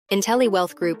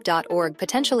IntelliWealthGroup.org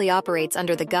potentially operates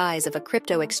under the guise of a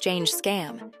crypto exchange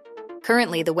scam.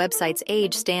 Currently, the website's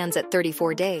age stands at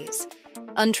 34 days.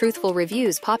 Untruthful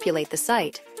reviews populate the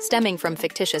site, stemming from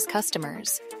fictitious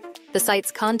customers. The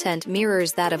site's content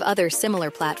mirrors that of other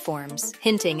similar platforms,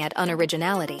 hinting at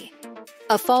unoriginality.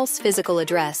 A false physical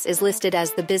address is listed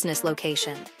as the business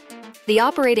location. The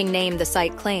operating name the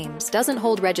site claims doesn't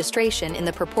hold registration in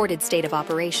the purported state of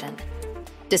operation.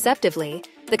 Deceptively,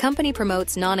 the company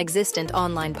promotes non-existent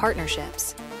online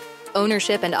partnerships.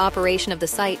 Ownership and operation of the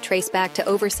site trace back to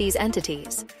overseas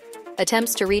entities.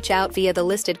 Attempts to reach out via the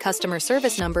listed customer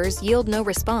service numbers yield no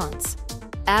response.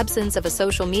 Absence of a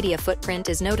social media footprint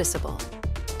is noticeable.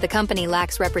 The company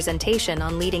lacks representation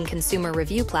on leading consumer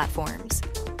review platforms.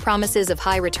 Promises of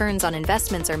high returns on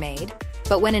investments are made,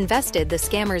 but when invested, the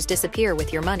scammers disappear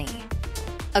with your money.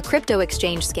 A crypto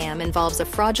exchange scam involves a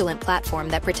fraudulent platform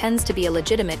that pretends to be a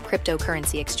legitimate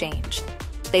cryptocurrency exchange.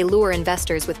 They lure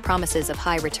investors with promises of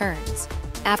high returns.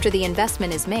 After the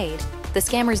investment is made, the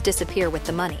scammers disappear with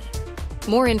the money.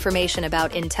 More information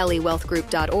about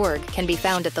IntelliWealthGroup.org can be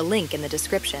found at the link in the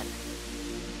description.